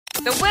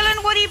The Will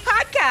and Woody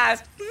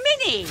Podcast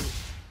Mini.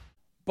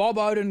 Bob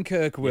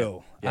Odenkirk,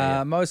 Will.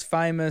 Yeah. Most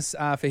famous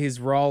for his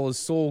role as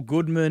Saul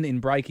Goodman in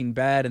Breaking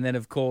Bad, and then,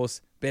 of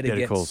course, Better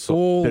Get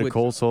Saul. Better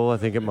Call Saul, I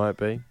think it might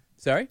be.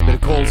 Sorry? Better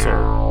Call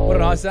Saul. What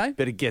did I say?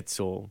 Better Get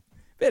Saul.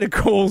 Better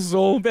Call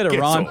Saul. Better Get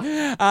rhyme.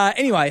 Saul.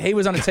 Anyway, he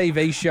was on a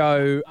TV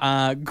show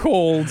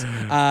called...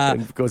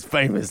 And of course,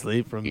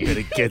 famously from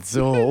Better Get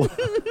Saul.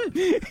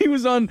 he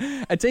was on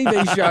a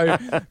TV show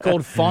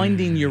called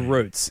Finding Your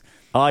Roots.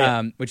 Oh,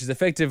 yeah. Which is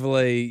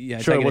effectively...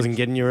 Sure it wasn't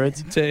Getting Your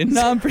Roots?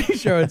 No, I'm pretty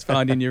sure it's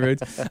Finding Your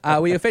Roots.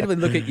 We effectively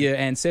look at your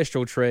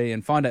ancestral tree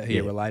and find out who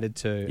you're related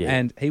to. Yeah.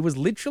 And he was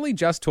literally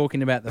just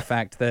talking about the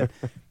fact that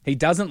he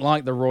doesn't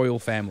like the royal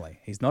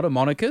family. He's not a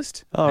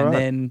monarchist.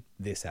 Then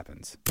this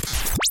happens.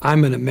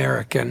 I'm an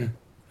American.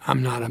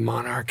 I'm not a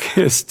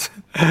monarchist.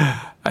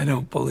 I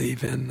don't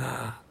believe in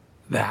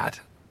that.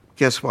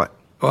 Guess what?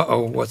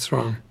 Uh-oh, what's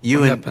wrong?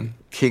 You What and happened?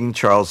 King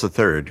Charles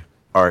III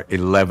are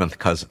 11th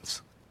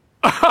cousins.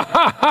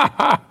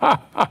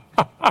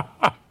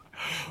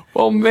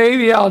 Well,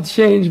 maybe I'll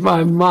change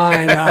my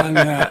mind on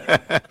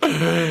that.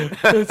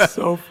 It's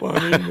so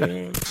funny,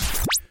 man.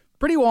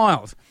 Pretty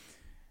wild.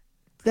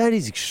 That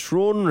is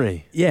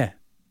extraordinary. Yeah.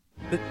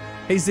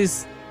 He's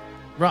this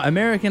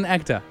American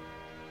actor.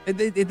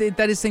 That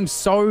just seems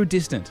so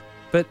distant.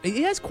 But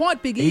he has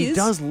quite big ears. He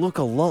does look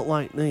a lot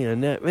like, I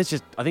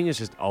think it's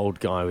just old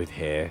guy with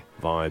hair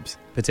vibes.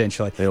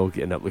 Potentially. They all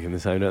end up looking the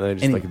same, don't they?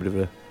 Just like a bit of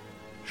a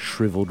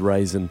shriveled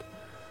raisin.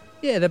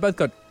 Yeah, they both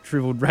got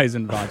shriveled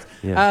raisin vibes.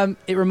 Yeah.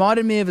 It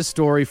reminded me of a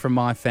story from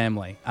my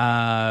family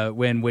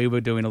when we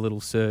were doing a little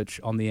search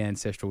on the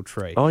ancestral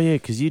tree. Oh, yeah,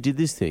 because you did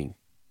this thing.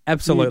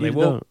 Absolutely. You did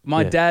Well, that.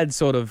 my Yeah. dad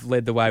sort of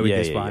led the way with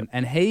this one, yeah.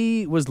 and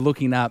he was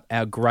looking up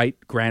our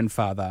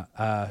great-grandfather,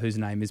 whose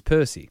name is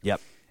Percy.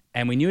 Yep.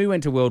 And we knew he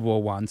went to World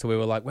War I, so we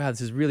were like, wow, this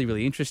is really,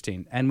 really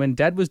interesting. And when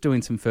Dad was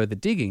doing some further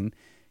digging,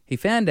 he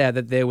found out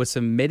that there were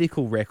some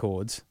medical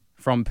records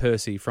from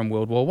Percy from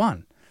World War I.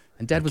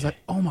 And Dad was like,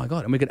 oh, my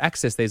God. And we could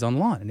access these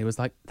online. And he was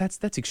like,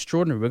 that's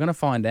extraordinary. We're going to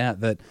find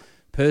out that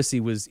Percy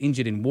was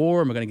injured in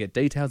war, and we're going to get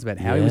details about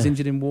how he was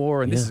injured in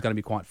war, and this is going to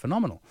be quite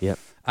phenomenal. Yep.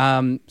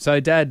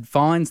 So Dad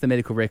finds the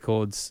medical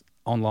records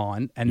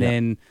online and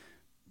then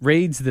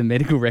reads the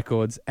medical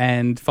records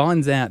and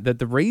finds out that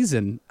the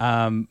reason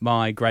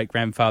my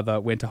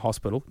great-grandfather went to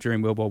hospital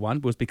during World War I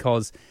was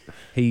because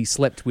he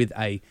slept with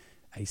a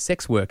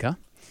sex worker.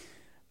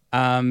 We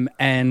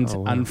named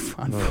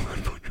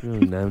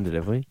it,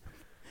 have we?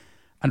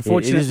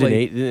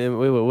 Unfortunately...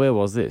 Where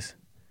was this?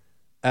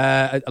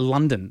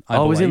 London, I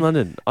believe. It was in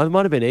London. It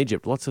might have been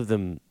Egypt. Lots of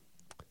them...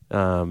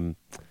 in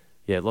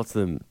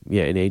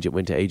Egypt,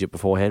 went to Egypt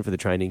beforehand for the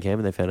training camp,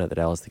 and they found out that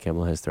Alice the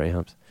camel has 3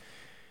 humps.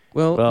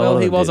 Well,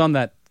 he was on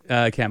that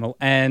camel,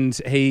 and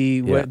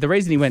the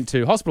reason he went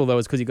to hospital though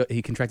is because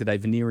he contracted a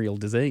venereal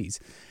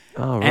disease.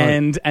 Oh,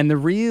 right. And the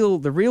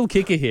real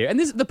kicker here, and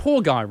this the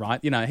poor guy,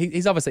 right? You know,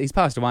 he's obviously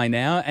passed away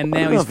now, and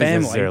now his family.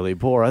 He's necessarily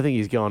poor. I think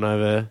he's gone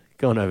over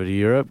to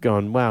Europe,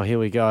 gone, wow, here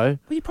we go.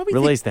 Well, you probably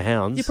release the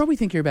hounds. You probably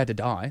think you're about to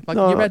die,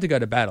 you're about to go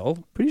to battle.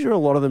 Pretty sure a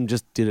lot of them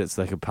just did it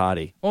so they could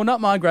party. Well,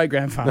 not my great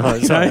grandfather. No,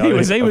 he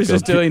was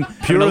just doing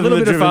purer a little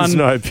bit of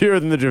fun. Purer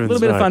than the driven snow. A little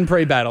bit of fun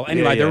pre-battle.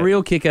 Anyway, Yeah. The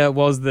real kicker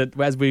was that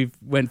as we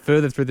went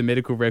further through the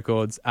medical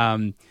records,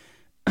 the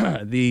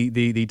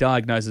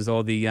diagnosis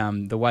or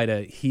the way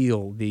to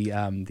heal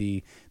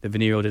the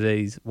venereal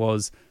disease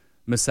was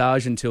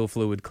massage until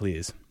fluid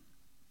clears.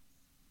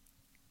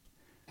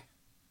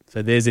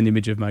 So there's an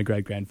image of my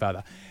great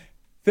grandfather.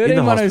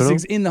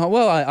 13106 in the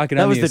well, I can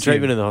that only was the assume.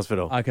 treatment in the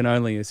hospital. I can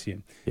only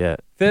assume. Yeah.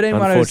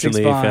 13106.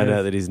 Unfortunately, he found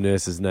out that his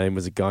nurse's name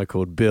was a guy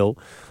called Bill.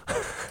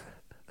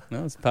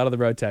 No, it's part of the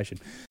rotation.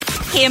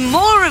 Hear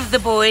more of the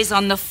boys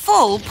on the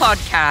full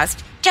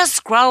podcast. Just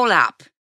scroll up.